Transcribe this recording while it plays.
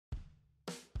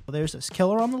There's this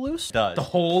killer on the loose. Does. The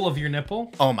whole of your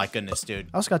nipple? Oh my goodness, dude.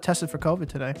 I also got tested for COVID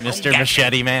today. Mr.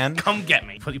 Machete Man. Come get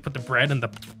me. You put the bread in the...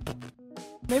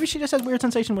 Maybe she just has weird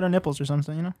sensation with her nipples or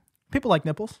something, you know? People like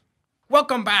nipples.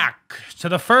 Welcome back to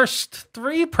the first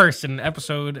three-person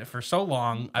episode for so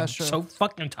long. I'm That's true. so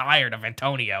fucking tired of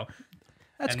Antonio.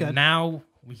 That's and good. now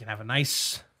we can have a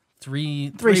nice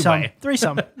Threesome. three-way.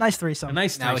 Threesome. Nice threesome. A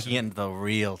nice Now we threesome. can get into the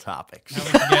real topics. Now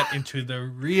we can get into the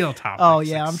real topics. Oh,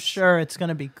 yeah. I'm It's- sure it's going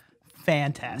to be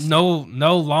fantastic.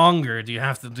 No longer do you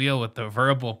have to deal with the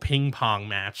verbal ping pong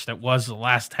match that was the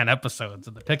last 10 episodes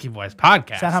of the Picky Boys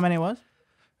podcast. Is that how many it was?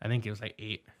 I think it was like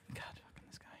 8. God, fucking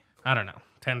this guy. I don't know.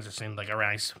 10 just seemed like a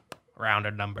nice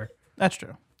rounded number. That's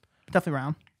true. Definitely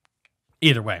round.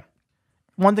 Either way.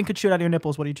 One thing could shoot out of your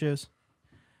nipples. What do you choose?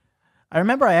 I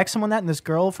remember I asked someone that, and this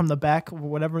girl from the back,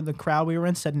 whatever the crowd we were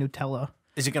in, said Nutella.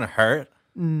 Is it going to hurt?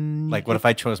 Like, what if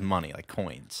I chose money, like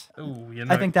coins? Ooh,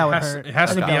 I think that would it has, hurt. It has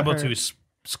I to think be that would able to hurt.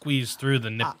 squeeze through the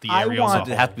I areolas. want-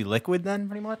 Does it have to be liquid then,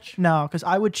 pretty much? No, because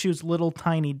I would choose little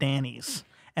tiny Dannies,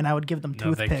 and I would give them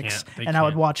No, they toothpicks, can't. They and I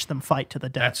would can't. watch them fight to the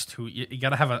death. That's too. You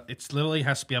gotta have a. It's literally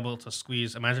has to be able to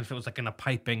squeeze. Imagine if it was like in a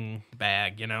piping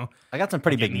bag, you know. I got some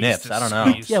pretty Like, it big needs nips. to I don't know.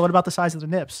 squeeze. Yeah, what about the size of the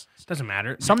nips? Doesn't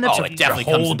matter. Some nips Oh, are it definitely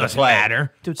the comes whole into doesn't play.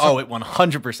 matter. Dude, Oh, it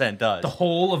 100% does. The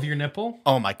whole of your nipple?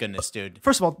 Oh my goodness, dude.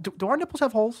 First of all, do our nipples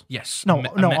have holes? Yes. No,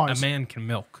 a, no, a ours. man can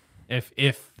milk if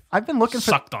I've been looking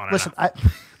for. Sucked on it Listen,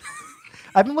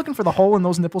 I've been looking for the hole in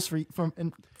those nipples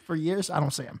for years. I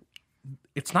don't see them.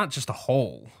 it's not just a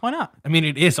hole. Why not? I mean,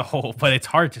 it is a hole, but it's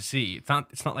hard to see.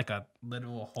 It's not like a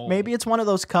literal hole. Maybe it's one of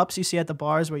those cups you see at the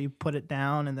bars where you put it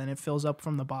down and then it fills up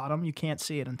from the bottom. You can't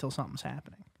see it until something's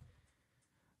happening.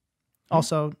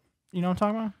 Also, you know what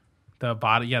I'm talking about? the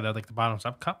bottom. Yeah, they're like the bottoms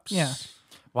up cups. Yeah.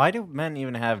 Why do men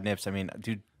even have nips? I mean,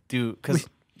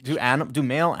 do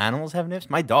male animals have nips?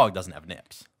 My dog doesn't have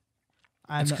nips.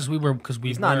 I It's know. because we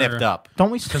He's not nipped up. Don't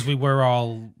we? Because we were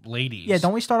all ladies. Yeah,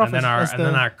 don't we start off and then as and the-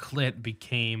 then our clit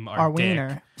became our, Our dick,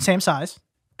 wiener, same size.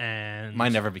 and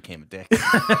Mine never became a dick.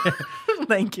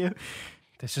 Thank you.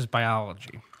 This is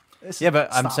biology. Yeah,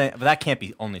 but I'm Stop. saying, but that can't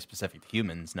be only specific to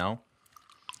humans. No,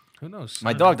 Who knows?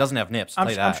 my dog doesn't have nips. I'm,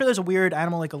 Play I'm that. sure there's a weird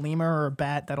animal like a lemur or a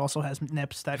bat that also has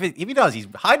nips. That If he does, he's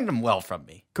hiding them well from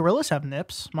me. gorillas have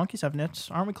nips. Monkeys have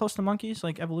nips. Aren't we close to monkeys,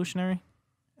 like evolutionary,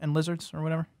 and lizards or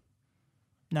whatever?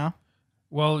 No.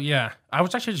 Well, yeah. I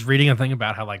was actually just reading a thing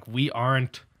about how like we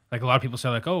aren't like a lot of people say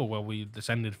like, oh, well, we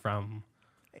descended from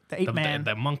The ape man.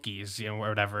 the monkeys, you know, or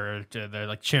whatever. They're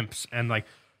like chimps, and like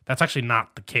that's actually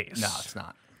not the case. No, it's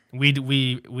not.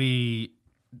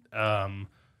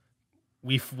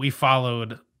 We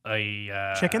followed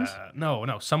a Chickens? No,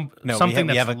 No, something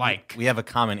we have that's like we have a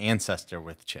common ancestor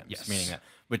with chimps, Yes. meaning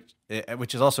that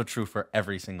which is also true for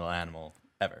every single animal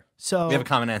ever. So We have a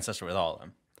common ancestor with all of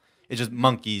them. It's just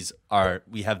monkeys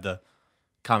we have the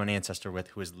common ancestor with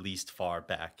who is least far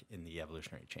back in the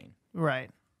evolutionary chain. right.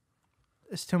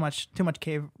 It's too much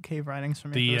cave writings for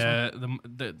me. for this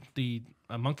one. the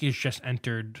monkeys just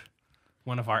entered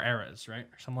one of our eras, right,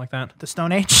 or something like that. The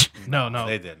Stone Age. No,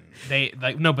 They didn't. They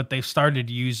like no, but they started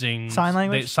using Sign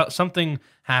language? something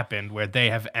happened where they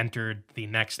have entered the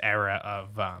next era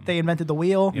of. They invented the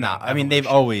wheel. You know, No, I mean they've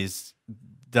evolution. always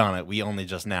done it. We only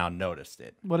just now noticed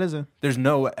it. What is it? There's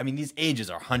no. I mean, these ages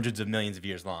are hundreds of millions of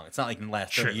years long. It's not like in the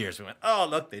last 30 Sure. years we went, oh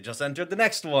look, they just entered the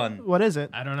next one. What is it?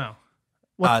 I don't know.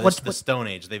 What's The Stone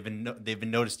Age. They've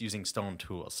been noticed using stone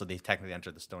tools, so they've technically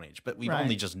entered the Stone Age. But we've Right.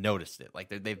 only just noticed it. Like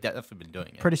they've definitely been doing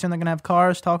it. pretty soon they're gonna have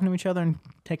cars talking to each other and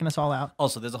taking us all out.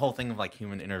 Also, there's a whole thing of like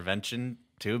human intervention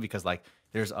too, because like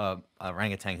there's a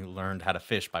orangutan who learned how to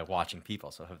fish by watching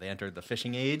people. So have they entered the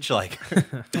fishing age? Like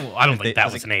Well, I don't think that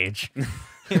I was think- an age.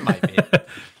 it might be.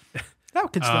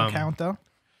 That could still count though.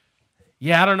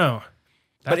 Yeah, I don't know.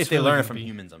 But That's if they really learn it gonna from be-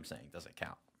 humans, I'm saying, does it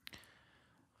count?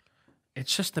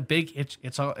 it's just the big.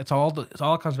 It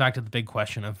all comes back to the big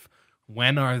question of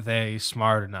when are they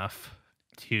smart enough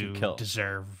to kill.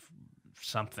 deserve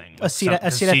something? A seat at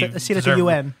the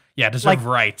UN. Yeah, deserve Like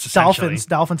rights. Essentially.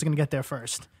 Dolphins are gonna get there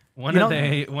first. When You are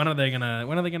know-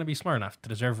 they gonna be smart enough to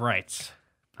deserve rights?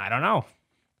 I don't know.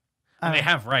 And they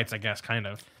have rights, I guess, kind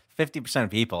of. 50% of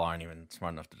people aren't even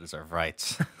smart enough to deserve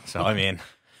rights. So I mean,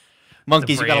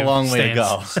 monkeys, you got a brave long way to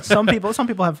go. stance. Some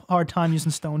people have hard time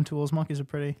using stone tools. Monkeys are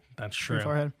pretty That's far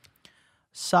true. ahead.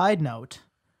 Side note,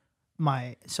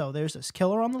 so there's this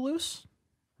killer on the loose.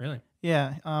 Really?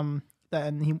 Yeah,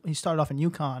 and he started off in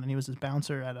Yukon, and he was this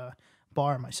bouncer at a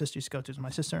bar my sister used to go to. So my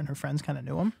sister and her friends kind of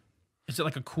knew him. Is it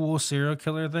like a cool serial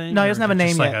killer thing? No, he or doesn't have a is it name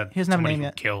just like yet. He doesn't have a somebody name who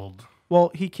yet. Killed.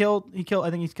 Well, he killed. I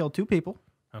think he's killed 2 people.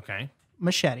 Okay.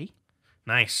 Machete.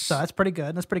 Nice. So that's pretty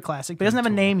good. That's pretty classic. But he doesn't have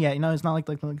a name yet. You know, he's not like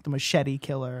the machete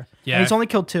killer. Yeah. And he's only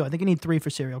killed 2. I think you need 3 for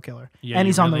serial killer. Yeah, and you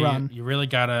he's on the really- run. You really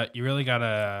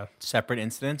gotta. Separate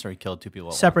incidents, or he killed 2 people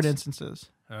at Separate once? instances.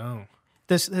 Oh,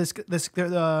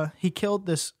 He killed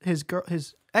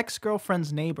his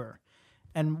ex-girlfriend's neighbor,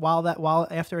 and while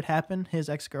after it happened, his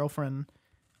ex-girlfriend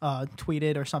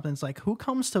tweeted or something. It's like, who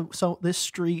comes to this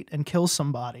street and kills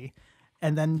somebody?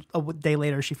 And then a day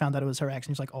later, she found out it was her ex,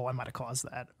 and he's like, "Oh, I might have caused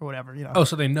that, or whatever." You know? oh,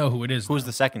 so they know who it is. Who's now.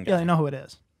 the second guy? Yeah, I know who it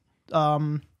is.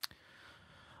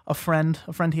 A friend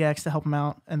he asked to help him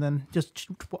out, and then just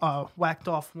whacked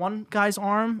off one guy's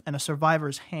arm and a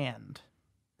survivor's hand.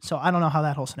 So I don't know how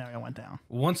that whole scenario went down.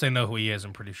 Once they know who he is,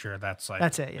 I'm pretty sure that's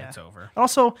it. Yeah. It's over.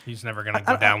 Also, He's never gonna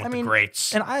go down with the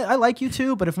greats. and I like you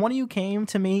too, but if one of you came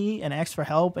to me and asked for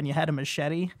help and you had a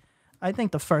machete, I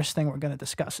think the first thing we're going to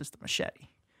discuss is the machete.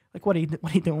 Like, what are you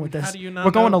doing with How this? do you not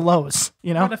We're going know? to Lowe's,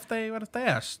 you know? What if they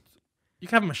asked? You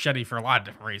can have a machete for a lot of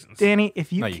different reasons. Danny,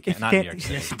 if you No, you if can't. you Not in New can't- York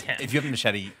City. Yes, you can. If you have a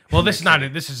machete. Well, this is not.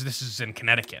 This is in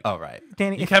Connecticut. Oh, right.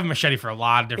 Danny, You if, can have a machete for a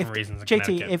lot of different reasons in JT,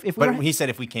 Connecticut. if we But were, he said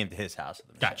if we came to his house.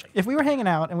 with a Gotcha. machete. if we were hanging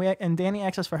out and Danny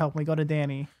asks us for help and we go to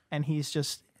Danny and he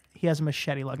has a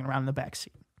machete lugging around in the back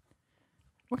seat,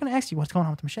 we're going to ask you what's going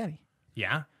on with the machete.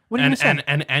 Yeah. What are you and, gonna say?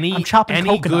 and any I'm chopping any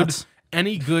coconuts. good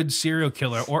any good serial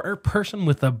killer or person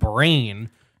with a brain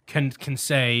can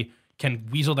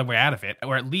weasel their way out of it,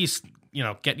 or at least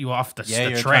get you off the, Yeah,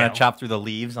 the you're trail. trying to chop through the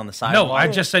leaves on the No, sidewalk. I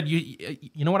just said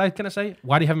you know what I was gonna say?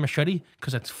 Why do you have a machete?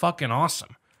 Because it's fucking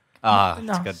awesome. That's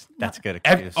No, good. That's a good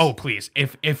Ev- excuse. oh please,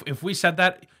 if we said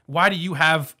that, why do you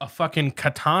have a fucking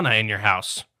katana in your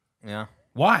house? yeah.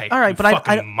 Why? All right, You but I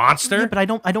fucking monster. Yeah, but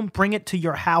I don't bring it to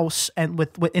your house and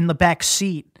with in the back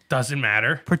seat Doesn't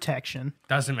matter. protection.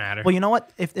 Doesn't matter. Well, you know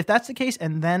what? If that's the case,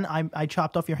 and then I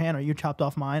chopped off your hand or you chopped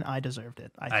off mine, I deserved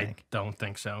it. I I think. don't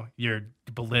think so. You're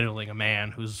belittling a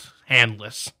man who's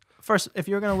handless. First, if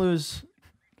you're gonna lose,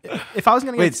 if I was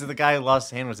gonna get, Wait, so the guy who lost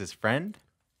his hand was his friend?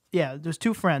 yeah, there's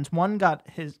 2 friends. One got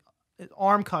his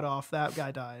arm cut off. That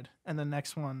guy died, and the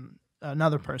next one,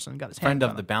 another person got his Friend hand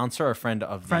of the cut bouncer or friend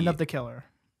of off. Friend of the killer.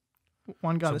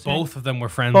 One got So his both of them were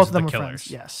friends both of of them the were killers.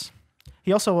 friends. Yes.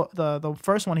 He also the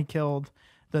first one he killed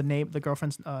the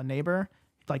girlfriend's neighbor,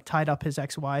 like tied up his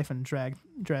ex-wife and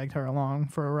dragged her along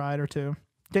for a ride or 2.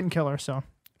 Didn't kill her, so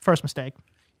first mistake.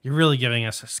 You're really giving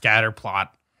us a scatter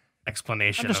plot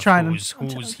explanation I'm just of trying to-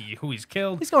 who he's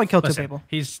killed. He's going to kill 2 Listen, people.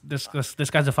 He's this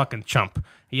guy's a fucking chump.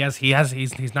 He's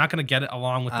not gonna get it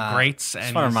along with the greats. I just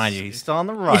And want to he's- remind you, he's still on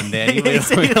the run, Danny.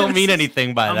 We don't mean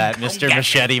anything by that, come Mr. get me.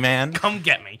 Machete Man. Come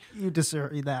get me. You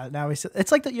deserve that. Now it's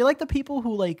like you're like the people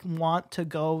who like want to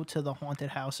go to the haunted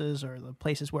houses or the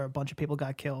places where a bunch of people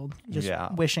got killed, just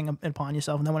Yeah. wishing upon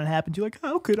yourself, and then when it happens, you're like,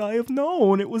 how could I have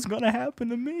known it was gonna happen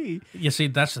to me? You see,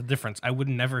 that's the difference. I would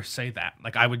never say that.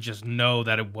 Like I would just know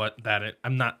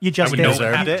I'm not. You just I would did know it. what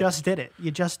deserved happened. You it. just did it.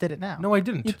 You just did it now. No, I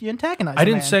didn't. You antagonized. I the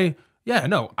didn't man. say. Yeah,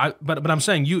 no. But I'm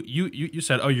saying you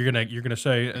said, oh, you're gonna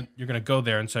say you're gonna go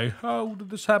there and say, how did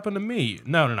this happen to me?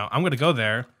 No. I'm gonna go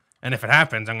there, and if it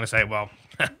happens, I'm gonna say, well,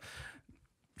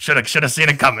 should have seen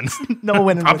it coming. no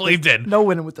winning. Probably with this. did. No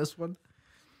winning with this one.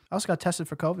 I also got tested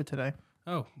for COVID today.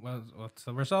 Oh, well, what's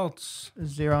the results?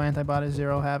 0 antibodies,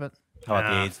 0 habit. How about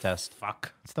the Ah. AIDS test?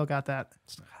 Fuck. Still got that.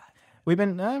 We've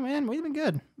been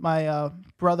good. My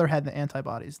brother had the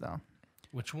antibodies though.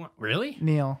 Which one? Really?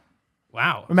 Neil.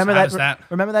 Wow. Remember So how that? does that?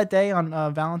 Remember that day on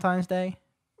Valentine's Day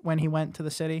when he went to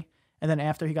the city, and then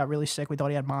after he got really sick, we thought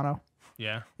he had mono.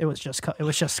 Yeah. It was just. It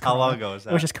was just. How Corona. long ago was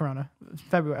It was that? just Corona.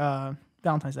 February.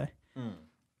 Valentine's Day.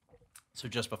 So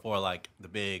just before like the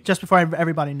big. Just before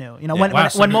everybody knew. You know Yeah. when Wow, when,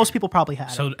 so when did- most people probably had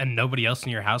it. So and nobody else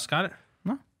in your house got it?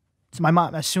 So my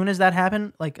mom, as soon as that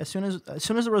happened, like as soon as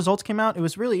the results came out, it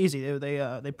was really easy.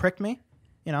 They pricked me,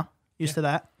 used to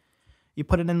that. You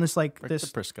put it in this like Prick this.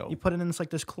 the Prisco. You put it in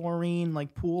this chlorine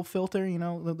like pool filter.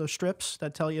 Those strips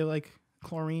that tell you like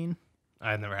chlorine.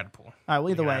 I've never had a pool. All right. Well,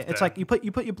 either You're gonna way, have it's to- like you put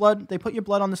your blood. They put your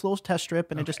blood on this little test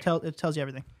strip, and it just Okay. tells you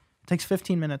everything. It takes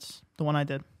 15 minutes. The one I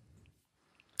did.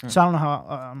 So I don't know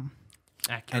how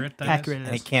Accurate. that is? accurate it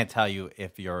And is. it can't tell you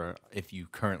if you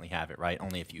currently have it, right?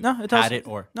 Only if you No, it tells- had it,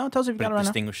 or No, it tells you if you but got it it right now.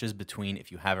 distinguishes between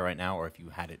if you have it right now or if you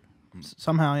had it.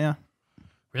 Somehow, yeah.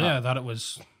 Really? I thought it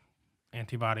was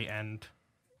antibody and.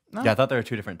 No. Yeah, I thought there were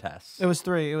 2 different tests. It was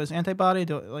 3. It was antibody. It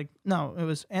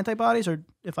was antibodies or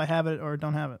if I have it or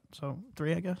don't have it. So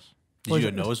 3, I guess. Did you do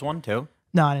a nose one too?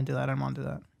 No, I didn't do that. I didn't want to do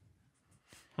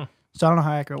that. So I don't know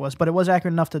how accurate it was, but it was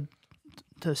accurate enough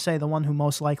to say the one who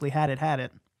most likely had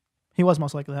it. He was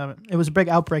most likely to have it. It was a big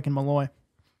outbreak in Malloy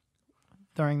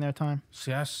during their time.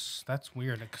 See, that's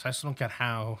weird because I still don't get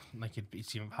how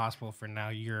it's even possible for now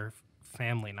your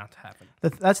family not to happen.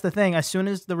 That's the thing. As soon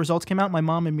as the results came out, my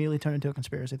mom immediately turned into a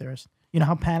conspiracy theorist. You know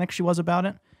how panicked she was about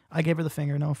it? I gave her the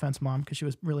finger. No offense, Mom, because she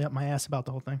was really up my ass about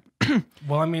the whole thing.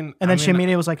 Well, I mean, And then she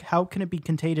immediately was like, "How can it be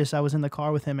contagious? I was in the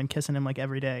car with him and kissing him like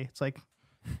every day." It's like,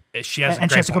 she has a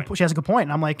and great she point. has a good point.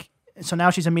 And I'm like, so now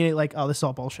she's immediately like, "Oh, this is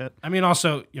all bullshit." I mean,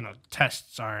 also,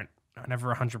 tests are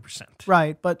never 100%.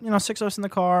 Right, but 6 of us in the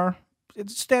car. It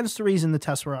stands to reason the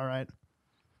tests were all right.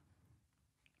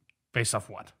 Based off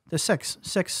what? There's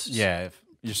six. Yeah, if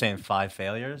you're saying 5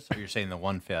 failures, or you're saying the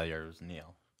one failure was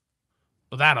Neil.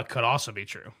 Well, that could also be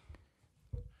true.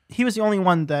 He was the only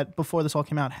one that before this all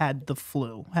came out had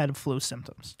flu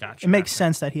symptoms. Gotcha. It makes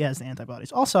sense that he has the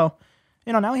antibodies. Also,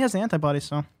 now he has the antibodies,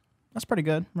 so that's pretty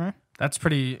good, right? That's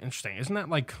pretty interesting. Isn't that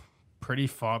like pretty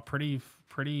far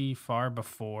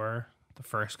before the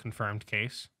first confirmed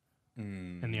case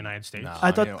in the United States? No.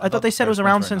 I thought I I thought thought they said it was the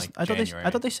around first ones since were in,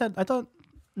 like, I thought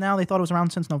now they thought it was around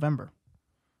since November.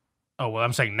 Oh, well,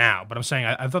 I'm saying now, but I'm saying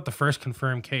I thought the first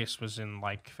confirmed case was in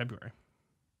like February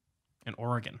in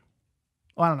Oregon.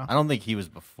 Well, I don't know. I don't think he was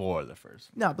before the first.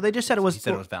 No, but they just said it was. He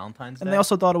said it was Valentine's Day. and they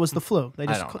also thought it was the flu. They I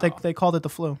just don't they, know. they called it the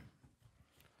flu.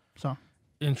 So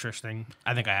Interesting.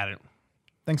 I think I had it.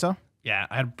 think so. Yeah,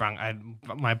 I had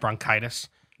my bronchitis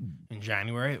in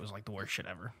January. It was like the worst shit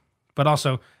ever. But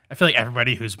also, I feel like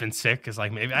everybody who's been sick is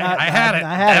like, maybe I had it.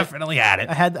 I had it. Definitely had it.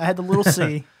 I had the little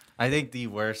C. I think the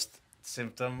worst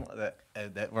symptom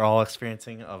that we're all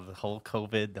experiencing of the whole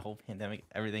COVID, the whole pandemic,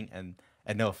 everything, and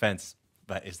no offense,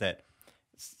 but is that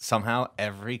somehow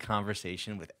every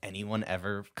conversation with anyone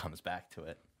ever comes back to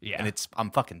it. Yeah. And it's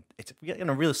we're getting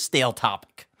a real stale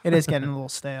topic. It is getting a little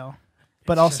stale.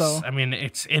 But It's also, just- I mean,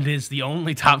 it is the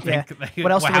only topic. Yeah. that-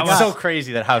 What else do we how got? It's so else-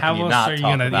 crazy that how How can you else not are you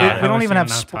talk gonna- about yeah, it? we don't how even have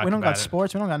else are you not we don't talking got about it?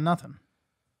 sports. We don't got nothing.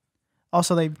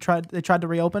 Also, they tried to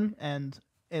reopen, and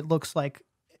it looks like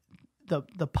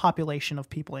the population of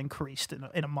people increased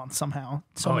in a month somehow.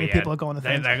 So many people are going to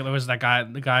things. There was the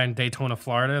guy in Daytona,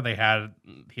 Florida.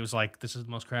 He was like, "This is the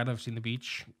most crowded I've seen the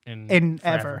beach in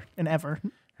forever." in ever.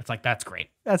 It's like, that's great.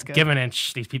 That's good. Give an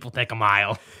inch, these people take a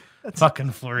mile. Fucking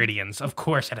Floridians. Of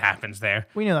course it happens there.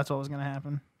 We knew that's what was going to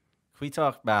happen. Can we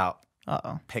talk about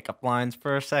Uh-oh. pickup lines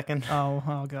for a second?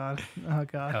 Oh god. Oh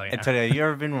god. Hell yeah. And today, you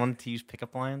ever been one to use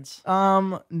pickup lines?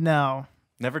 No.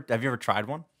 Never. Have you ever tried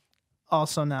one?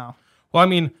 Also no. Well, I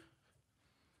mean,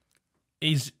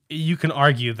 you can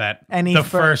argue that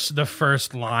the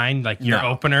first line, like your No.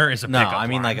 opener, is a No, pickup I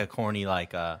mean line. like a corny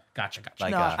Gotcha.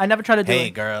 like No, a, I never tried to do hey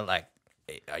it. girl, like,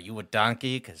 hey, are you a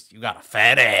donkey? Because you got a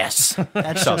fat ass.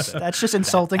 That's just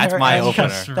insulting That's her. my and- opener.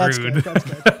 That's Rude. good.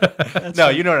 That's good. No,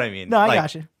 you know what I mean. No, I Like,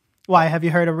 got you. Why? Have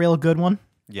you heard a real good one?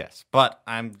 Yes, but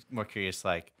I'm more curious.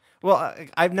 Like, well,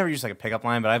 I've never used like a pickup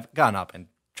line, but I've gone up and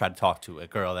tried to talk to a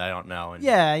girl that I don't know and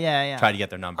Yeah. try to get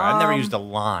their number. I've never used a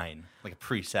line, like a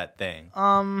preset thing.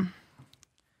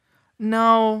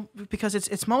 No, because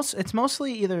it's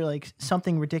mostly either like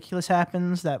something ridiculous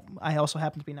happens that I also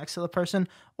happen to be next to the person,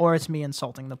 or it's me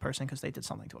insulting the person because they did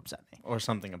something to upset me. Or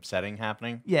something upsetting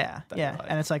happening. Yeah, That yeah, like-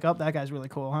 and it's like, oh, that guy's really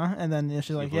cool, huh? And then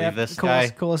she's like, believe yeah, this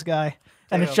coolest guy,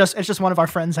 and it's Damn. just one of our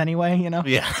friends anyway, Yeah,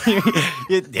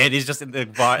 yeah. He's just in the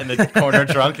bar in the corner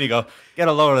drunk, and you go, "Get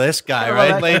a load of this guy, Oh, right,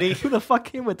 that- lady?" Who the fuck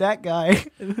came with that guy?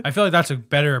 I feel like that's a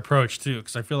better approach too,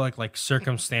 because I feel like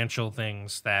circumstantial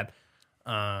things that,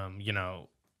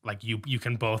 like you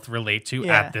can both relate to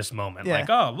Yeah. at this moment. Yeah. Like,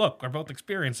 oh, look, we're both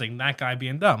experiencing that guy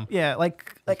being dumb. Yeah,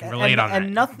 like can relate on and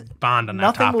that. nothing. Bond on that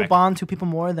Nothing will topic. bond to people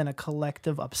more than a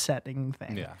collective upsetting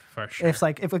thing. Yeah, For sure. If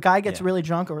if a guy gets Yeah. really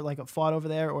drunk or like a fought over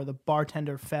there or the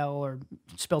bartender fell or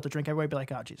spilt a drink, everybody be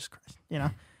like, oh Jesus Christ, and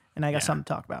I got Yeah. something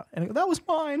to talk about. And I go, that was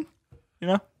mine,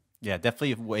 yeah.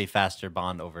 Definitely a way faster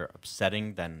bond over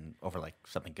upsetting than over like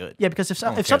something good. Yeah, because if No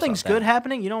one cares something's about good that.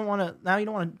 happening, you don't want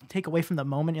to take away from the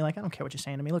moment. You're like, I don't care what you're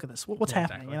saying to me. Look at this. What's Yeah,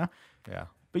 happening, exactly. Yeah.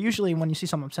 But usually when you see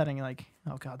something upsetting, you're like,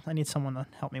 oh God, I need someone to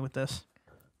help me with this.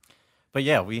 But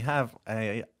yeah, we have.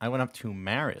 I went up to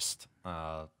Marist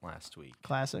last week.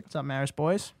 Classic. What's up, Maris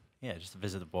boys? Yeah, just to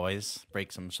visit the boys,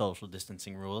 break some social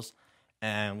distancing rules,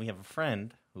 and we have a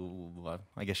friend who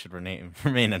I guess should remain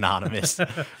anonymous,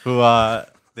 who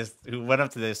went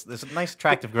up to this nice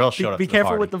attractive girl showed up. Be to the careful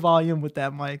party. with the volume with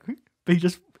that mic. Be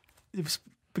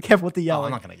careful with the Oh, yelling.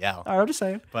 I'm not gonna yell. All right, I'm just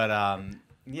saying. But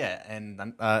yeah,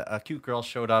 and a cute girl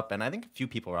showed up, and I think a few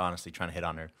people were honestly trying to hit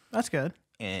on her. That's good.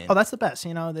 And Oh, that's the best.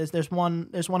 There's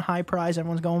one high prize.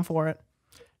 Everyone's going for it,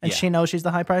 and Yeah. she knows she's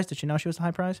the high prize. Did she know she was the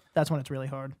high prize? That's when it's really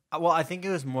hard. well, I think it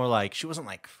was more like she wasn't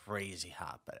like crazy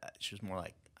hot, but she was more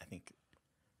like I think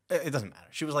it doesn't matter.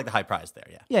 She was like the high prize there.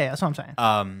 Yeah. Yeah, that's what I'm saying.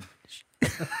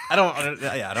 I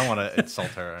don't want to insult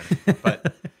her, or anything,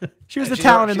 but She was the She's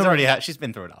talent in she's the already room. she's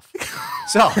been through enough.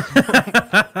 So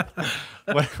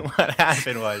what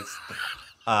happened was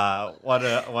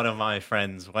one of my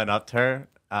friends went up to her,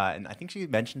 and I think she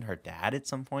mentioned her dad at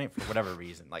some point for whatever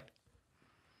reason. Like,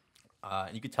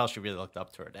 and you could tell she really looked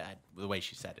up to her dad the way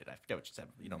she said it. I forget what she said.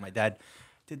 You know, my dad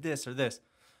did this or this,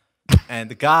 and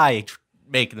the guy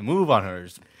making the move on her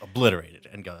is obliterated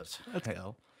and goes, "Okay,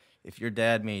 if your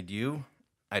dad made you,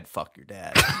 I'd fuck your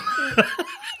dad."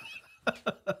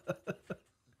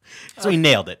 So he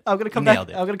nailed it. I'm gonna come back. I'm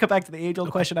gonna come back to the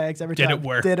age-old question I ask every Did time. it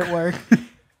work? Did it work?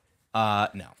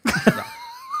 No.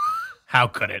 How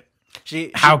could it? She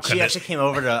could it? actually came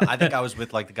over to. I think I was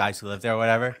with like the guys who lived there or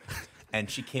whatever, and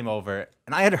she came over,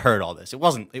 and I had heard all this. It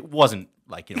wasn't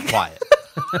like quiet.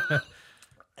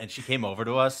 And she came over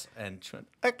to us, and she went,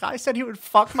 "That guy said he would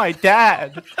fuck my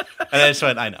dad." And I just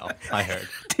went, "I know, I heard."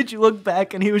 Did you look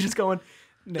back and he was just going,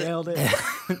 nailed it?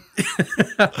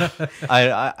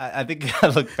 I think I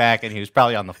looked back, and he was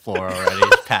probably on the floor already,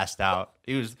 just passed out.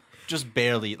 He was just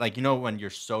barely like when you're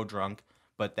so drunk,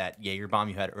 but that Jaeger bomb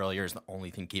you had earlier is the only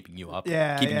thing keeping you up,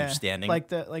 Yeah, keeping yeah. you standing. Like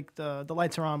the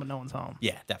lights are on, but no one's home.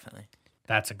 Yeah, definitely.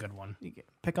 That's a good one. You get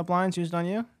pickup lines used on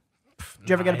you? Did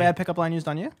you ever get a bad pickup line used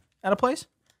on you at a place?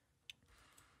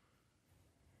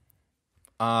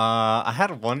 I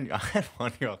had one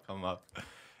girl come up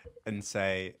and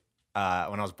say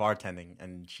when I was bartending,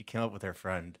 and she came up with her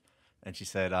friend, and she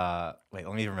said, "Wait,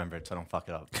 let me remember it so I don't fuck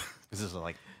it up." This is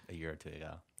like a year or two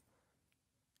ago.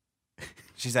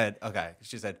 She said, "Okay."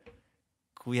 She said,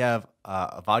 "Could we have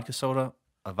a vodka soda,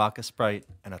 a vodka Sprite,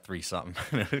 and a threesome?"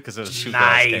 Because it was two girls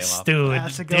Nice, came up. dude.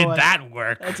 That's a good Did one. that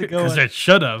work? That's a good Because one. it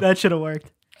should have. That should have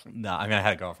worked. No, I mean I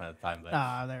had a girlfriend at the time, but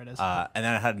Ah, there it is. and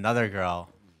then I had another girl.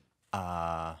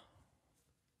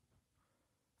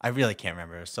 I really can't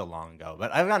remember. It was so long ago.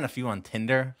 But I've gotten a few on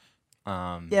Tinder.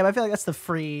 Yeah, but I feel like that's the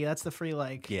free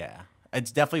like. Yeah.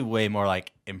 It's definitely way more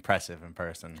like impressive in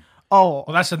person. Oh,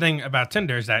 Well, that's the thing about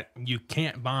Tinder is that you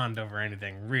can't bond over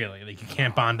anything really. Like you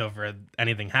can't bond over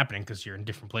anything happening because you're in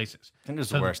different places. Tinder's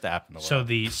So the the- worst app in the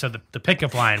world. So the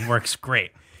pickup line works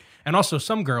great. And also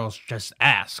some girls just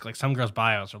ask. Like some girls'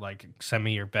 bios are like, "Send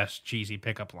me your best cheesy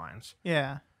pickup lines."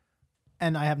 yeah.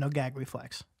 And I have no gag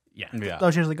reflex. Yeah. yeah.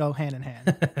 Those usually go hand in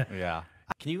hand. Yeah.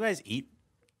 Can you guys eat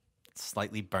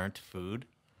slightly burnt food?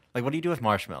 Like, what do you do with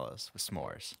marshmallows, with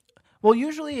s'mores? Well,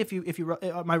 usually if you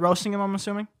am I roasting them? I'm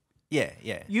assuming. Yeah,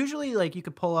 yeah. Usually, like you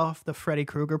could pull off the Freddy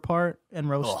Krueger part and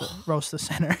roast the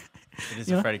center. It is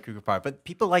You a know? Freddy Krueger part. But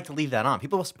people like to leave that on.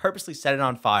 People purposely set it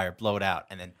on fire, blow it out,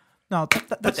 and then No,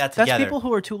 that's that together. people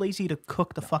who are too lazy to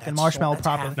cook the fucking that's marshmallow that's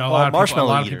properly. half- No, a Well, lot of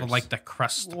marshmallow people eaters. like the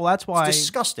crust. Well, that's why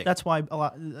disgusting. That's why a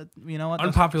lot. You know what? That's-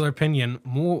 Unpopular opinion: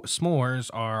 more s'mores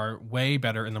are way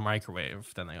better in the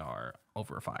microwave than they are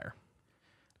over a fire,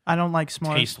 I don't like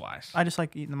s'mores. taste wise. I just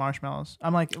like eating the marshmallows.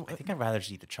 I'm like, I think I'd rather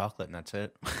just eat the chocolate and that's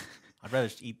it. I'd rather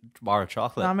just eat a bar of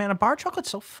chocolate. nah, man, a bar of chocolate's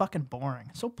so fucking boring.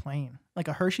 It's so plain. Like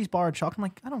a Hershey's bar of chocolate. I'm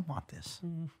like, I don't want this.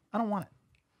 I don't want it.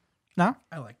 No,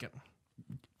 I like it.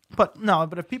 but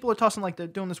if people are tossing like they're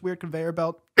doing this weird conveyor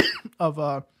belt of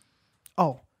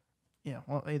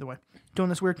well, either way, doing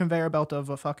this weird conveyor belt of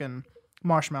a fucking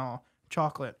marshmallow,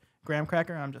 chocolate, graham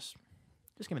cracker. I'm just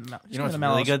give me the You know what's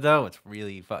really good though? It's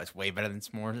it's way better than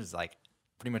s'mores. Is like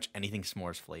pretty much anything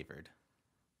s'mores flavored.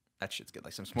 That shit's good.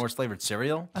 Like some s'mores flavored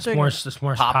cereal. I thought you were S'mores, the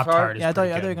s'mores Pop-Tart? Pop-Tart is yeah, I thought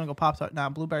you pretty were good. gonna go Pop Tart. Nah,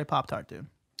 blueberry Pop Tart, dude.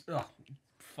 Ugh,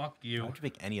 fuck Why you. don't you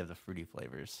make any of the fruity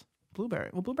flavors? Blueberry.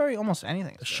 Well, blueberry almost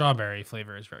anything. The Is good. strawberry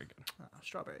flavor is very good.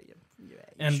 Strawberry. Yeah,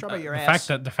 And strawberry your the ass.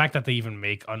 fact that they even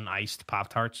make uniced Pop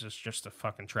Tarts is just a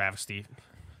fucking travesty.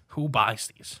 Who buys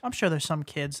these? I'm sure there's some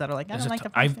kids that are like, I Is don't it like t-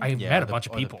 I've the met Yeah, a the- bunch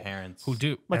of or the people parents. who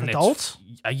do Like and it's- adults?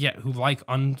 Yeah, who like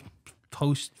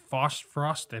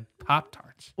frosted Pop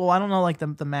Tarts. Well, I don't know like the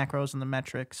macros and the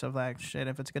metrics of that shit.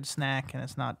 If it's a good snack and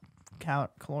it's not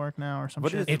caloric now or some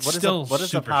What shit. is It's what is still what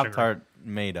is the super Pop Tart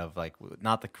made of? Like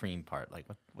not the cream part. Like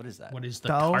what is that? What is the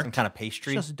Dough? tart? Some kind of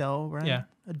pastry? It's just dough, right? Yeah.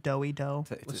 A doughy dough.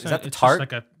 Is that the It's tart?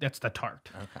 Just like that's the tart.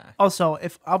 Okay. Also,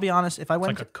 if I'll be honest, if I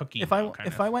went like a cookie if I dough, kind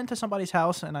if of. I went to somebody's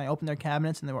house and I opened their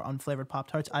cabinets and they were unflavored Pop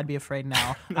Tarts, I'd be afraid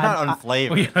now. Not unflavored.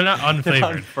 Well, yeah, not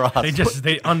unflavored. unfrosted.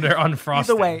 they unfrosted.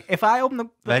 Either way, if I open the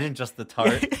Imagine just the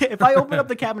tart. if I open up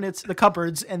the cabinets, the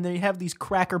cupboards, and they have these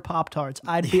cracker Pop Tarts,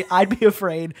 I'd be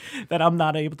afraid that I'm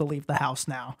not able to leave the house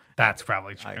now. That's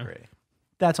probably true. I agree.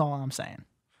 That's all I'm saying.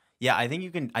 Yeah, I think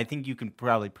you can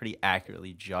probably pretty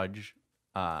accurately judge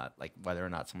like whether or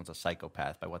not someone's a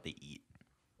psychopath by what they eat.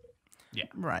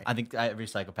 Right. I think every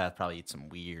psychopath probably eats some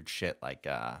weird shit like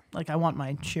Like I want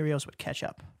my Cheerios with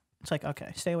ketchup. It's like,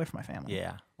 okay, stay away from my family.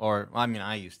 yeah. Or I mean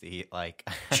I used to eat like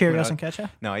when I Cheerios was- and ketchup?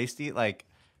 No, I used to eat like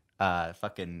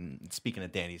fucking speaking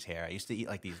of Danny's hair, I used to eat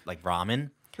like these like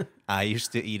ramen. I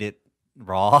used to eat it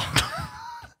raw,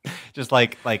 just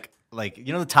like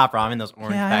you know the top ramen, those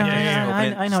orange Yeah, packets. yeah, You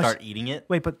open it, I know. start eating it.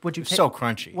 Wait, but would you It's so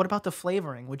crunchy. What about the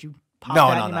flavoring? Would you pop No,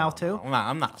 that no, in no, your mouth no, too? no.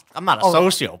 I'm not a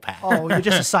sociopath. Oh, you're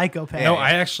just a psychopath. No,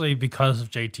 I actually, because of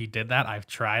JT did that, I've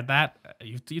tried that.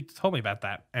 You told me about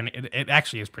that, and it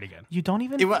actually is pretty good. You don't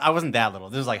even. I wasn't that little.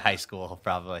 This was like high school,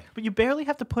 probably. But you barely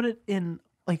have to put it in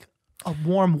like a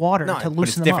warm water No, to but it's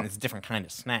loosen them different. up. It's a different kind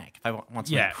of snack. If I want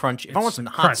something Yeah, crunchy, if I want it's some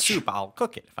hot crunch. soup, I'll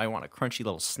cook it. If I want a crunchy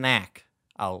little snack,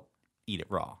 I'll eat it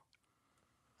raw.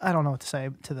 I don't know what to say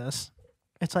to this.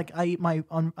 It's like I eat my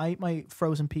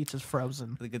frozen pizzas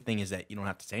frozen. The good thing is that you don't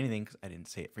have to say anything because I didn't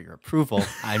say it for your approval.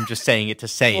 I'm just saying it to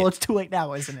say Well, it. it's too late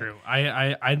now, isn't it? True.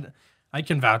 I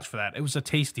can vouch for that. It was a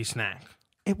tasty snack.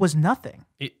 It was nothing.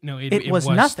 It was was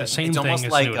nothing. the same It's thing almost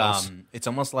as like noodles. it's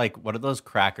almost like what are those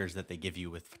crackers that they give you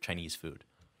with Chinese food?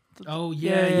 Oh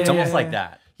Yeah, yeah, It's yeah, almost yeah. like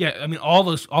that. Yeah, I mean, all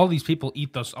these people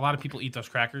eat those. A lot of people eat those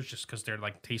crackers just because they're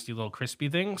like tasty little crispy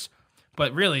things.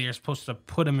 But really, you're supposed to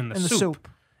put them in the soup,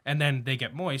 and then they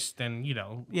get moist. Then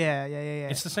Yeah.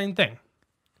 it's the same thing.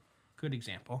 Good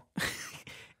example.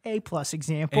 A+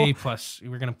 example. A plus.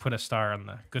 We're gonna put a star on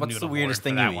the good What's noodle the weirdest board for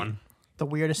thing that you eat? one. The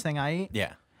weirdest thing I eat.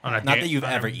 Yeah. On a Not that you've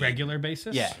on ever a eaten. regular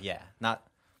basis. Yeah. Not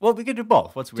well. We could do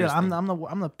both. What's the Dude, weirdest I'm thing?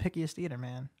 I'm the pickiest eater,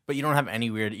 man. But you don't have any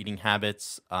weird eating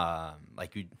habits.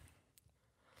 Like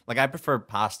I prefer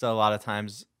pasta a lot of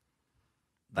times.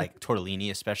 Like tortellini,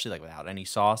 especially like without any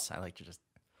sauce. I like to just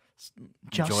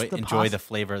Just the enjoy pasta? the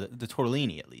flavor, the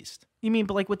tortellini at least. You mean,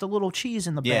 but like with the little cheese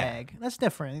in the Yeah. bag? That's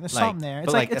different. There's Like, something there. It's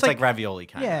but like it's like ravioli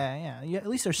kind. yeah. At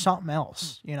least there's something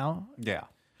else, you know. Yeah.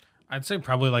 I'd say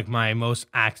probably like my most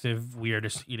active,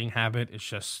 weirdest eating habit is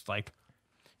just like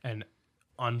an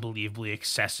unbelievably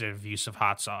excessive use of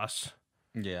hot sauce.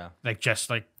 Yeah. Like just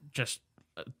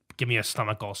give me a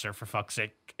stomach ulcer for fuck's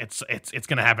sake. It's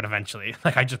gonna happen eventually.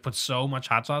 Like I just put so much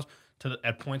hot sauce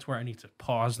at points where I need to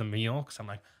pause the meal because I'm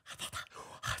like,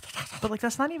 But like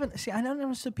that's not even. See, I don't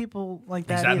understand people like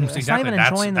that exactly. either. It's not even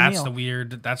enjoying the that's meal. the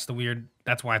weird. That's the weird.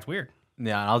 That's why it's weird.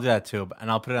 Yeah, and I'll do that too.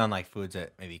 And I'll put it on like foods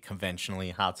that maybe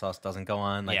conventionally hot sauce doesn't go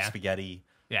on, like Yeah. spaghetti.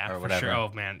 Yeah, or for whatever. sure.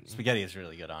 Oh man, Spaghetti is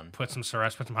really good on. put some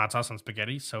hot sauce on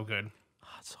spaghetti. So good.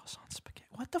 Hot sauce on spaghetti.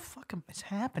 What the fuck is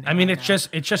happening? I mean, right now?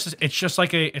 it's just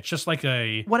like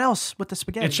a. What else with the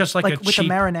spaghetti? It's just like a with cheap,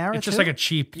 the marinara. It's just too? like a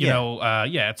cheap, Yeah.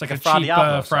 it's like Like a a cheap Fra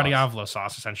Diavolo Fra sauce. Diavolo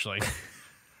sauce, essentially.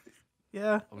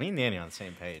 Yeah. Me and Danny on the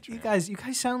same page. You man. guys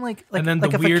sound like And then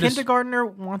like the if weirdest- a kindergartner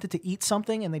wanted to eat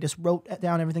something and they just wrote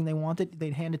down everything they wanted,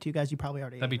 they'd hand it to you guys. You probably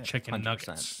already. That'd be ate it. chicken 100%.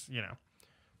 nuggets.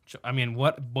 I mean,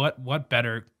 what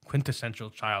better quintessential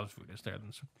child food is there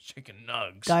than some chicken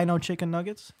nugs? Dino chicken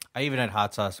nuggets. I even had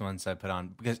hot sauce once I put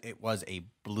on because it was a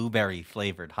blueberry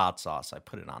flavored hot sauce. I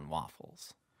put it on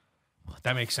waffles.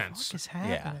 That makes sense. What is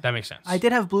happening? That makes sense. I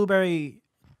did have blueberry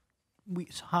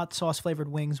hot sauce flavored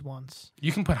wings once.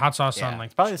 You can put hot sauce Yeah, on like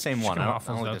it's probably the same chicken one. I don't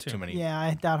waffles think though, there's too. too many. Yeah,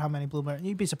 I doubt how many blueberry.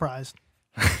 You'd be surprised.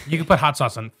 You can put hot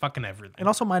sauce on fucking everything. It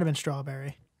also might have been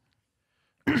strawberry.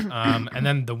 And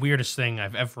then the weirdest thing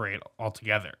I've ever ate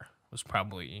altogether was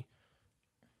probably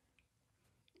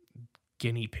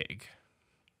guinea pig.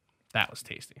 That was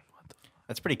tasty.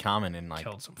 That's pretty common in like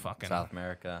Killed some fucking. South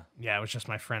America. Yeah, it was just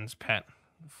my friend's pet.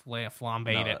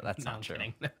 Flambéed No, it. that's No, not I'm true.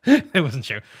 kidding. It wasn't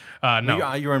true.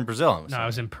 No, You were in Brazil. I'm no, I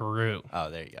was assuming. in Peru.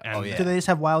 Oh, there you go. And- Oh yeah. Do they just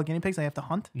have wild guinea pigs they have to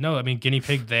hunt? No, I mean guinea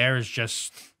pig there is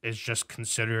just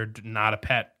considered not a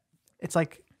pet. It's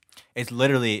like It's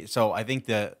literally so. I think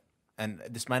and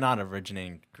this might not originate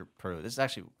in Peru. This is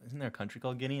actually isn't there a country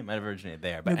called Guinea? It might have originated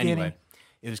there. But New anyway, Guinea.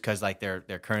 it was because like their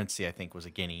currency I think was a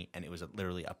guinea, and it was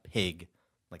literally a pig,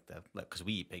 because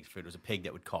we eat pig's food. It was a pig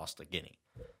that would cost a guinea,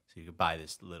 so you could buy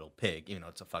this little pig, even though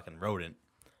it's a fucking rodent.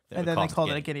 that and would then they cost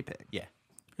called it a guinea pig. Yeah,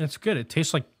 It's good. It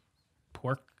tastes like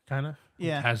pork, kind of.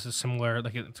 Yeah. It has a similar,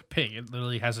 like it's a pig. It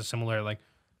literally has a similar, like,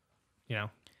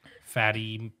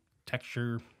 fatty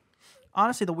texture.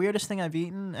 Honestly, the weirdest thing I've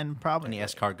eaten, and probably any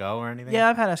escargot or anything? yeah,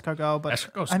 I've had escargot, but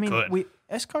Escargot's I mean, good.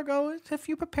 escargot if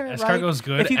you prepare it Escargot right, is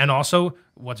good, if you- and also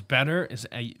what's better is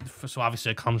so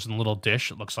obviously it comes in a little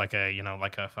dish. It looks like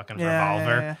like a fucking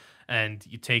revolver, yeah. and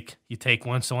you take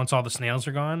one. So once all the snails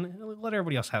are gone, let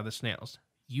everybody else have the snails.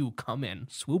 You come in,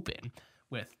 swoop in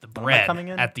with the am I bread coming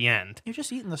in? at the end. You're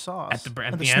just eating the sauce At the bread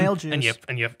at and the, the end, snail juice.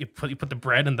 and you put the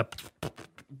bread in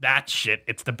that shit.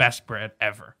 It's the best bread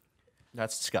ever.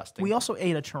 That's disgusting. We also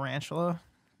ate a tarantula.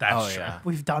 That's Oh, true. yeah.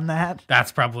 We've done that,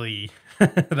 That's probably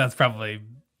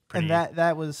pretty. and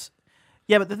that was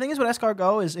yeah. But the thing is with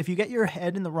escargot is if you get your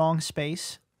head in the wrong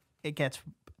space, it gets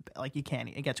like you can't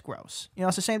eat. It gets gross. You know,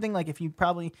 it's the same thing. Like if you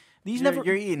probably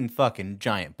You're eating fucking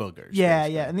giant boogers. yeah,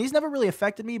 basically. yeah, and these never really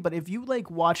affected me. But if you like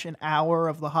watch an hour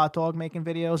of the hot dog making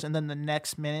videos and then the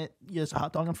next minute there's a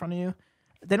hot dog in front of you,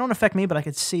 they don't affect me. But I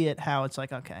could see it how it's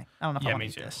like okay, I don't know if I want me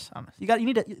to eat too. this. You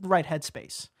need the right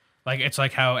headspace. Like it's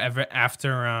like how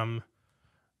after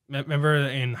remember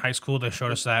in high school they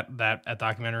showed us that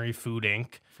documentary Food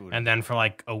Inc. And then for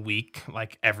like a week,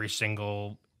 like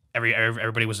everybody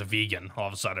was a vegan all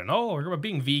of a sudden. Oh, we're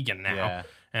being vegan now. Yeah.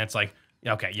 And it's like,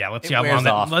 okay, yeah, let's It see how long wears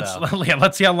that off,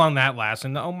 let's see how long that lasts.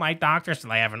 And oh, my doctor said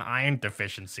I have an iron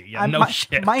deficiency. Yeah, no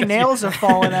shit. My 'Cause nails are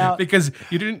falling out. because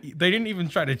they didn't even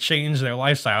try to change their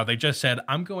lifestyle. They just said,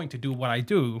 I'm going to do what I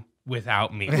do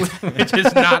without meat, which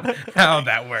is not how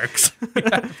that works.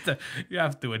 You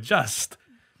have to adjust.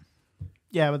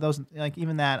 Yeah, but those like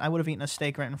even that, I would have eaten a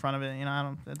steak right in front of it. You know,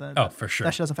 I don't. Oh, for sure.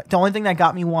 That shit doesn't affect. The only thing that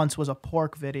got me once was a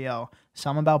pork video.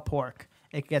 Something about pork.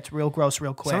 It gets real gross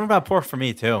real quick. Something about pork for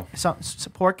me too.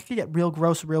 Pork can get real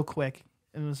gross real quick.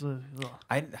 It was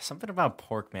Something about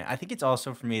pork, man. I think it's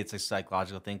also for me. It's a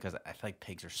psychological thing because I feel like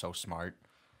pigs are so smart,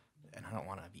 and I don't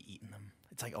want to be eating them.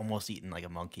 It's like almost eating like a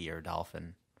monkey or a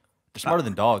dolphin. They're smarter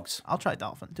than dogs. I'll try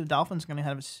dolphin. Dude, dolphin's gonna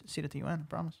have a seat at the UN. I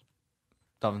promise.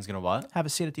 Dolphin's gonna what? Have a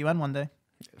seat at the UN one day.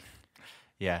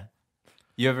 Yeah.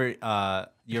 You ever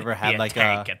had Be a like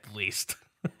tank at the least.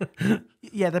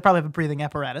 Yeah, they probably have a breathing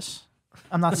apparatus.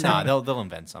 I'm not saying. Nah, they'll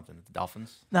invent something. The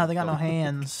dolphins. No, they got no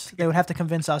hands. They would have to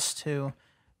convince us to.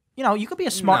 You know, you could be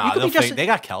a smart. Nah, you could be just. they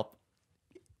got kelp.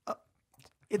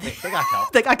 They got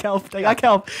kelp. They got kelp. They got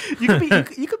kelp.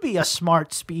 You could be a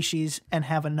smart species and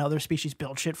have another species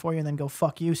build shit for you, and then go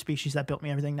fuck you, species that built me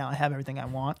everything. Now I have everything I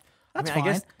want. That's I fine.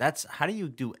 guess that's how do you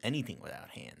do anything without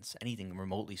hands? Anything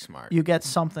remotely smart? You get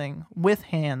something with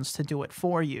hands to do it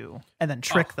for you, and then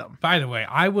trick them. By the way,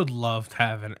 I would love to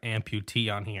have an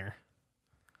amputee on here.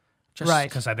 Just Right.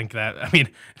 because I think that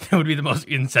would be the most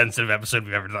insensitive episode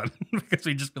we've ever done. Because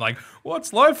we'd just be like,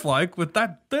 what's life like with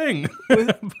that thing?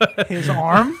 His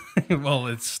arm. Well,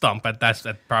 it's stump, but that's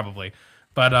that probably.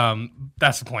 But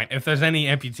that's the point. If there's any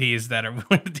amputees that are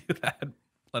willing to do that,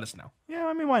 let us know. Yeah,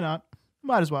 I mean, why not?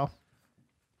 Might as well.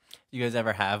 You guys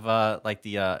ever have like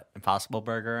the Impossible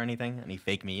Burger or anything? Any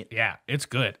fake meat? Yeah, it's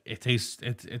good. It tastes.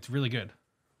 It's really good.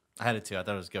 I had it too. I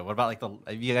thought it was good. What about like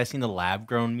have you guys seen the lab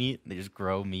grown meat? They just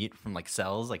grow meat from like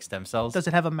cells, like stem cells. Does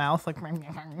it have a mouth? Like,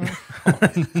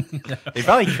 They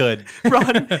probably could.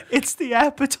 run. It's the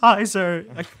appetizer.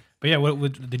 Like, But yeah,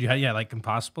 what did you have? Yeah, like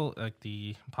Impossible, like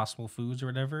the Impossible Foods or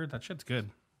whatever. That shit's good.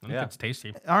 I think Yeah. it's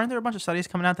tasty. aren't there a bunch of studies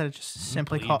coming out that it just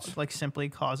simply bleeds. simply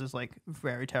causes like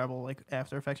very terrible like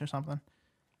after effects or something?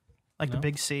 Like the No.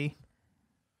 big C.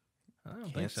 I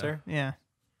don't think so. Cancer. Yeah.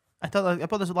 I thought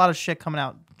there's a lot of shit coming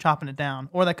out chopping it down,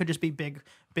 or that could just be big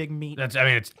meat.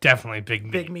 It's definitely big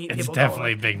meat. Big meat. It's people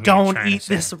definitely going, big meat. Don't trying to eat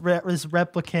say. this this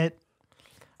replicate.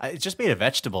 It's just made of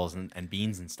vegetables and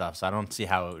beans and stuff, so I don't see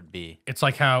how it would be. It's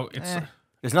like how it's. Eh.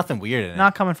 There's nothing weird in it.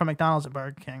 Not coming from McDonald's or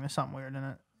Burger King. There's something weird in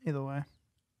it. Either way.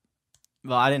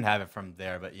 Well, I didn't have it from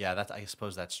there, but yeah, I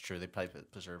suppose that's true. They probably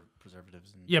put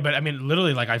preservatives. And, Yeah, but I mean,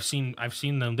 literally, like I've seen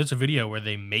them. There's a video where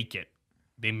they make it.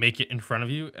 They make it in front of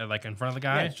you, like in front of the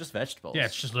guy. yeah, it's just vegetables. Yeah,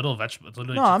 it's just little vegetables. It's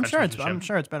literally No, just I'm sure it's vegetables and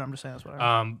shit. better. I'm just saying that's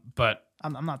what But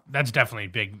I'm not. that's definitely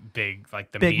big,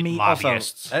 like the Big meat, meat. Also,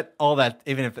 lobbyists.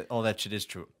 even if all that shit is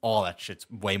true, all that shit's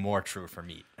way more true for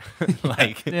meat.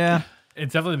 Like, Yeah.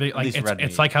 It's definitely big. Like least red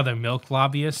it's meat. like how the milk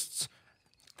lobbyists,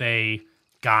 they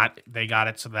got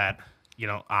it so that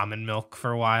almond milk for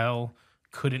a while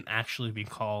couldn't actually be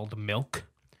called milk.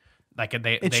 Like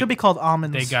It should be called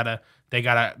almonds. They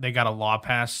got a law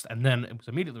passed, and then it was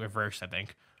immediately reversed. I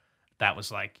think that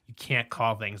was like you can't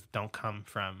call things that don't come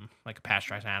from like a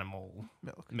pasteurized animal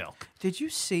milk. Did you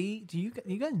see? Do you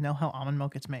guys know how almond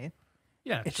milk gets made?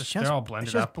 Yeah, It's just just they're all blended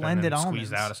it's just up blended and then almonds.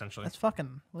 squeezed out essentially. That's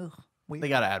fucking weird. they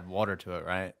gotta add water to it,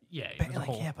 right? Yeah, it Ba- was a like,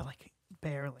 whole- yeah, but like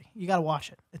barely. You gotta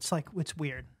watch it. It's like it's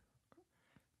weird.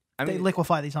 I They mean,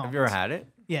 liquefy these almonds. have you ever had it?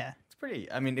 Yeah, It's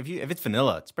pretty. I mean, if it's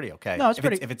vanilla, it's pretty okay. No, it's if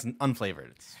pretty- if it's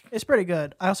unflavored, it's it's pretty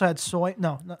good. I also had soy.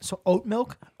 So oat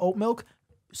milk. Oat milk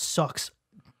sucks.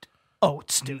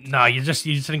 Oats, dude. No, you just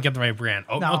didn't get the right brand.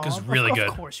 Oat milk is really good.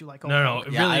 Of course, you like oat No, milk.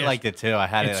 it yeah. really I is. liked it too. I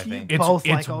had it. I It's think. it's, Both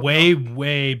it's like oat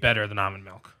way better than almond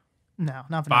milk. No,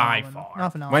 not vanilla. By almond. far.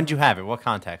 Not vanilla. When'd you have it? What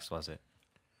context was it?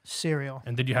 cereal?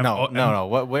 And did you have No.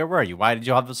 Where were you? Why did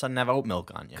you all of a sudden have oat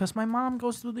milk on you? Because my mom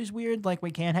goes through these weird, like, we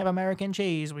can't have American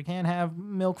cheese, we can't have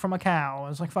milk from a cow.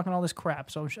 It's like fucking all this crap.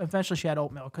 So eventually she had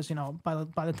oat milk because,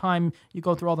 by the time you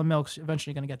go through all the milks,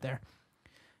 eventually you're going to get there.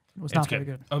 It was not very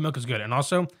good. Oat milk is good, and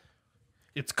also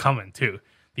it's coming too.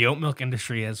 The oat milk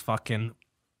industry has fucking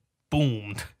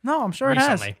boomed. No, I'm sure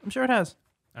Recently. it has. I'm sure it has.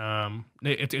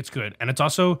 It's good, and it's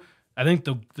also, I think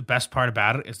the best part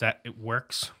about it is that it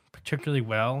works particularly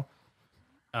well,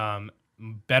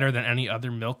 better than any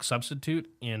other milk substitute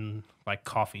in like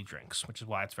coffee drinks, which is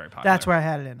why it's very popular. That's where I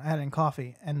had it in. I had it in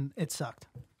coffee, and it sucked.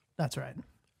 That's right.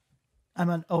 I'm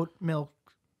an oat milk.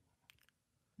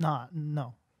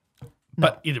 No.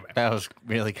 But either way, That was a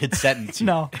really good sentence.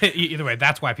 No. either way,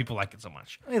 that's why people like it so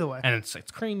much. Either way. And it's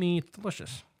creamy, it's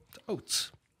delicious. It's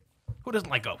oats. Who doesn't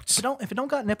like oats? If it don't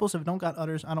got nipples, if it don't got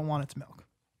udders, I don't want its milk.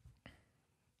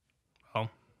 Well,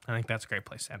 I think that's a great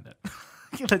place to end it.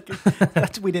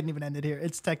 We didn't even end it here.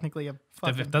 It's technically a If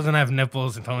fucking... it doesn't have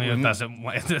nipples, Antonio it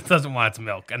doesn't want its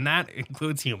milk, and that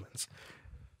includes humans.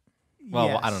 Well,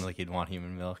 Yes. I don't think you'd want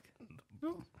human milk.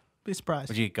 Be surprised.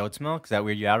 Would you eat goat's milk? Is that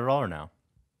weird you out at all or no?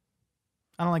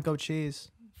 I don't like goat cheese.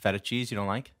 Feta cheese you don't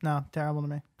like? No, terrible to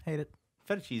me. Hate it.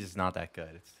 Feta cheese is not that good.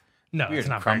 It's No, Weird it's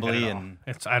not and very crumbly good at all. and-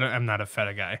 It's I'm not a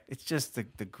feta guy. it's just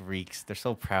the Greeks. They're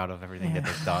so proud of everything that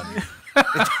they've done.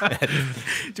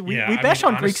 We Yeah, I bash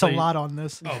mean, on Greeks a honestly- lot on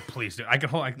this. Oh please, dude! I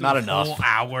could hold Not a enough. whole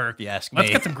hour. Yes, Let's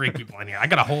me. get some Greek people in here. I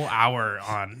got a whole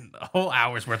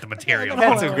hour's worth of material. We've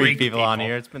had Had on some Greek people on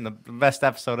here. It's been the best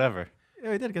episode ever. Yeah,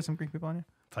 we did get some Greek people on here.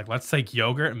 It's like, let's take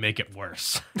yogurt and make it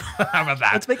worse. How about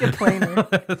that? Let's make it plainer.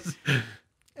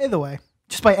 Either way,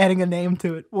 just by adding a name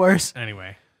to it. Worse.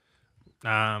 Anyway,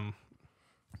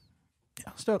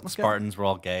 Let's do it. Let's go. Spartans were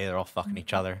all gay. They're all fucking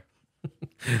each other.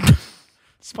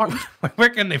 Spartans. where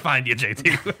can they find you,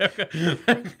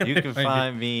 JT? You can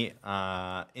find me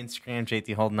Instagram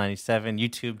JTHolden97,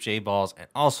 YouTube JBalls, and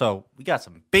also we got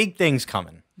some big things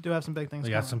coming. We do have some big things. We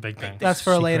got coming. some big things. That's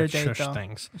for a later Secret date, shush though.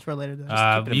 things. It's for a later date.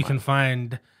 keep it in You can mind.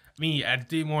 find me at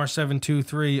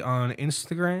DMore723 on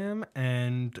Instagram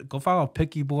and go follow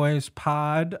Picky Boys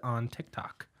Pod on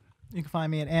TikTok. You can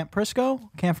find me at Aunt Prisco.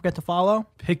 Can't forget to follow.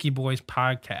 Picky Boys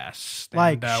Podcast.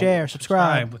 Like, share,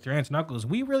 subscribe. with your aunts and uncles.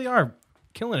 We really are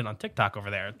killing it on TikTok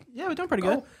over there. Yeah, we're doing pretty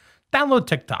good. Go download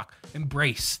TikTok.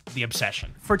 Embrace the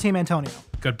obsession. For Team Antonio,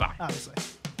 Goodbye. obviously.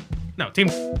 No, team.